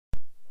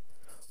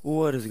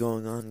What is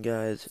going on,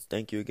 guys?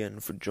 Thank you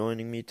again for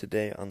joining me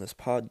today on this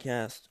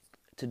podcast.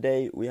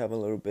 Today, we have a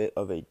little bit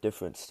of a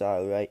different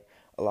style, right?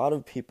 A lot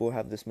of people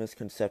have this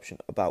misconception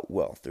about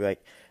wealth,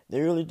 right?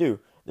 They really do.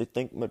 They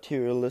think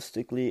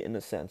materialistically in a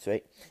sense,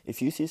 right?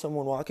 If you see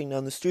someone walking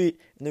down the street,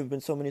 and there have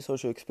been so many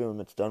social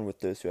experiments done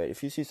with this, right?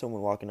 If you see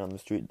someone walking down the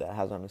street that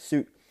has on a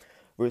suit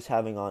versus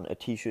having on a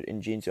t-shirt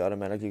and jeans, you're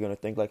automatically going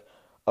to think like,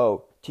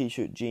 oh,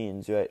 t-shirt,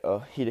 jeans, right?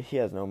 Oh, he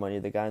has no money.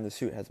 The guy in the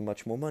suit has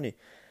much more money.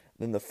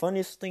 Then the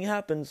funniest thing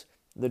happens.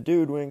 The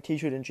dude wearing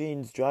t-shirt and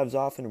jeans drives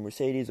off in a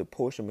Mercedes, a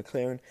Porsche, a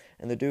McLaren,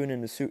 and the dude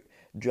in the suit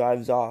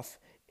drives off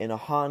in a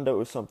Honda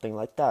or something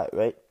like that,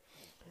 right?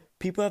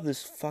 People have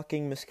this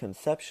fucking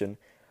misconception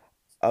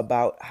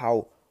about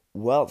how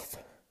wealth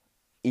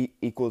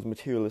equals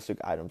materialistic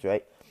items,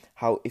 right?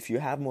 How if you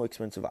have more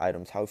expensive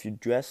items, how if you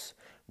dress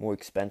more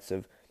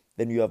expensive,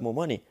 then you have more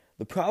money.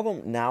 The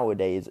problem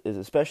nowadays is,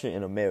 especially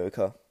in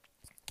America,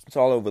 it's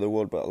all over the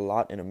world, but a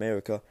lot in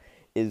America,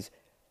 is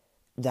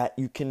that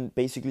you can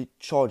basically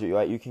charge it,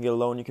 right? You can get a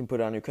loan, you can put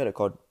it on your credit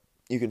card.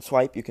 You can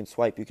swipe, you can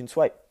swipe, you can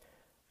swipe.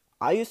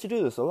 I used to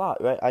do this a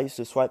lot, right? I used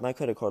to swipe my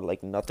credit card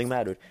like nothing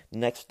mattered.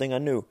 Next thing I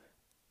knew,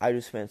 I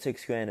just spent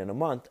 $6,000 in a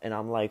month, and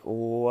I'm like,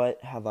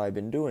 what have I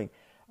been doing?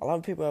 A lot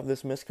of people have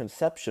this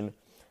misconception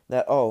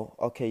that, oh,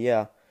 okay,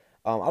 yeah,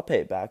 I'll pay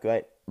it back,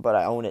 right? But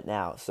I own it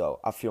now, so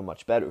I feel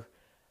much better.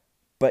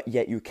 But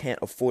yet you can't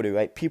afford it,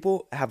 right?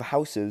 People have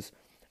houses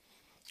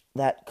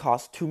that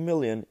cost $2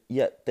 million,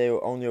 yet they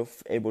were only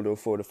able to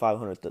afford a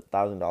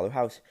 $500,000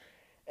 house,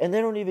 and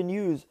they don't even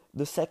use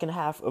the second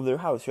half of their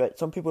house, right?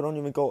 Some people don't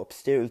even go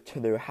upstairs to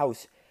their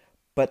house,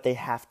 but they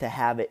have to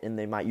have it, and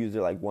they might use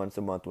it like once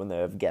a month when they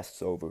have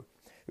guests over,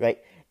 right?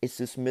 It's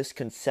this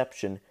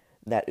misconception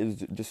that is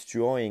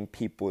destroying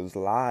people's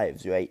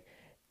lives, right?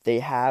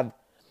 They have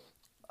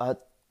a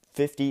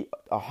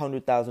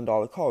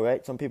 $100,000 car,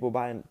 right? Some people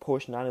buy a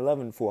Porsche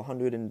 911 for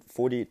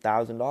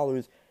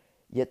 $148,000,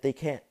 yet they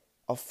can't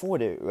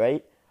afford it,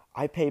 right?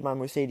 I paid my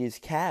Mercedes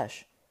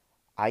cash.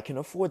 I can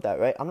afford that,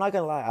 right? I'm not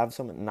gonna lie, I have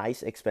some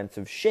nice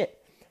expensive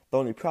shit. The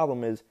only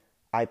problem is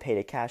I paid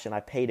it cash, and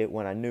I paid it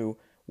when I knew,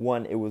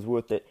 one, it was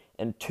worth it,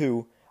 and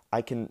two,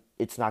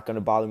 it's not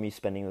gonna bother me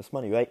spending this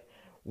money, right?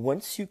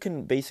 Once you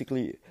can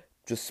basically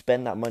just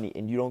spend that money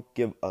and you don't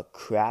give a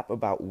crap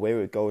about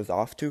where it goes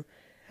off to,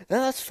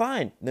 then that's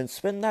fine. Then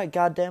spend that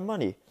goddamn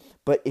money.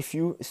 But if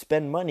you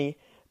spend money,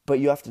 but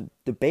you have to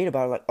debate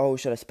about it, like, oh,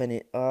 should I spend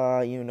it?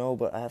 But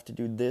I have to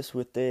do this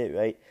with it,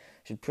 right?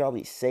 Should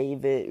probably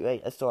save it,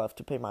 right? I still have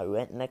to pay my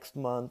rent next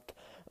month,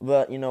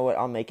 but you know what?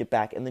 I'll make it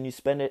back. And then you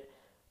spend it,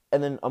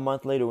 and then a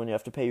month later, when you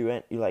have to pay your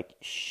rent, you're like,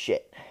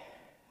 shit.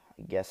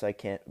 I guess I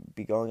can't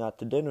be going out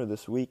to dinner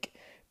this week,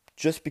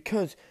 just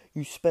because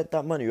you spent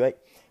that money, right?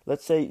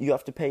 Let's say you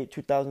have to pay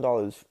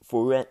 $2,000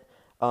 for rent.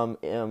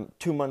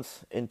 2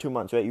 months, in 2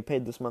 months, right? You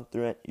paid this month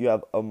the rent. You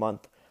have a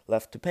month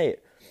left to pay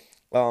it.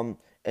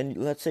 And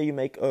let's say you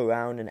make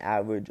around an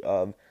average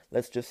of,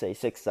 let's just say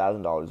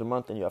 $6,000 a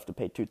month, and you have to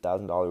pay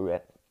 $2,000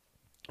 rent.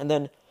 And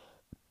then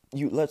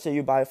let's say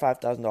you buy a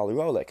 $5,000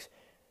 Rolex.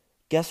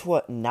 Guess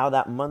what? Now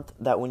that month,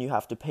 that when you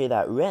have to pay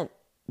that rent,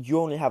 you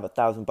only have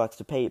 $1,000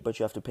 to pay, but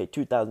you have to pay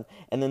 2,000.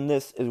 And then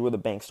this is where the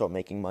banks start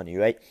making money,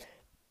 right?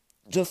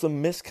 Just a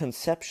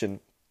misconception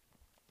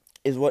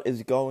is what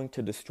is going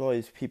to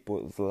destroy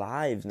people's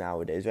lives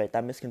nowadays, right?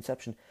 That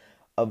misconception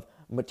of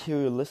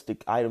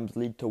materialistic items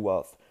lead to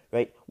wealth,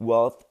 right?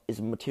 Wealth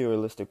is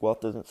materialistic.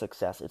 Wealth isn't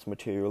success. It's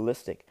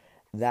materialistic.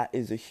 That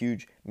is a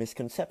huge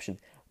misconception.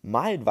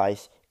 My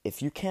advice,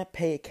 if you can't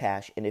pay it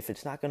cash, and if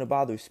it's not going to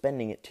bother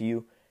spending it to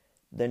you,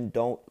 then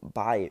don't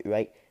buy it,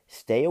 right?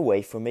 Stay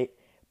away from it.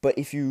 But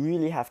if you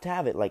really have to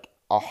have it, like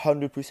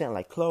 100%,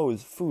 like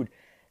clothes, food,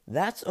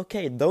 that's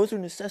okay. Those are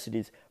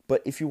necessities.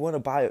 But if you want to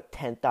buy a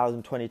 $10,000,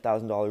 $20,000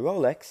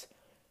 Rolex,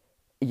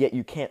 yet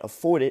you can't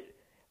afford it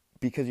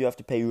because you have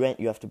to pay rent,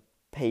 you have to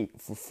pay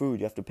for food,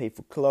 you have to pay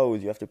for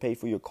clothes, you have to pay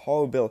for your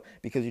car bill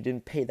because you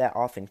didn't pay that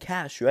off in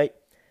cash, right?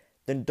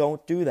 Then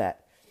don't do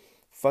that.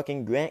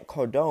 Fucking Grant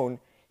Cardone,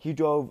 he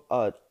drove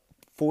a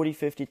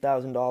 $40,000,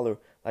 $50,000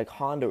 like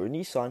Honda or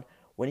Nissan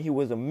when he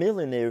was a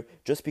millionaire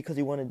just because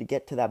he wanted to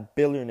get to that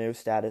billionaire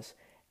status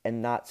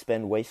and not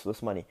spend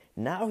wasteless money.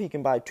 Now he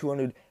can buy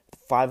 $200,000,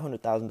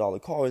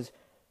 $500,000 cars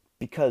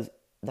because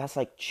that's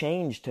like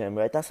change to him,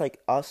 right? That's like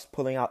us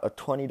pulling out a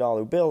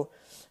 $20 bill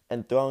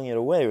and throwing it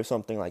away or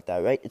something like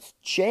that, right? It's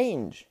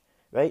change,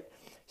 right?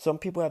 Some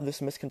people have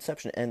this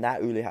misconception, and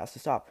that really has to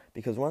stop,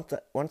 because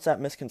once that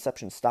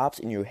misconception stops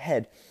in your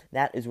head,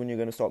 that is when you're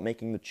going to start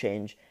making the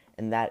change,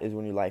 and that is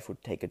when your life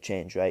would take a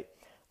change, right?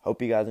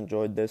 Hope you guys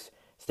enjoyed this.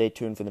 Stay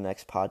tuned for the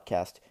next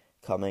podcast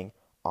coming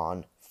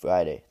on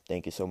Friday.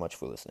 Thank you so much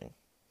for listening.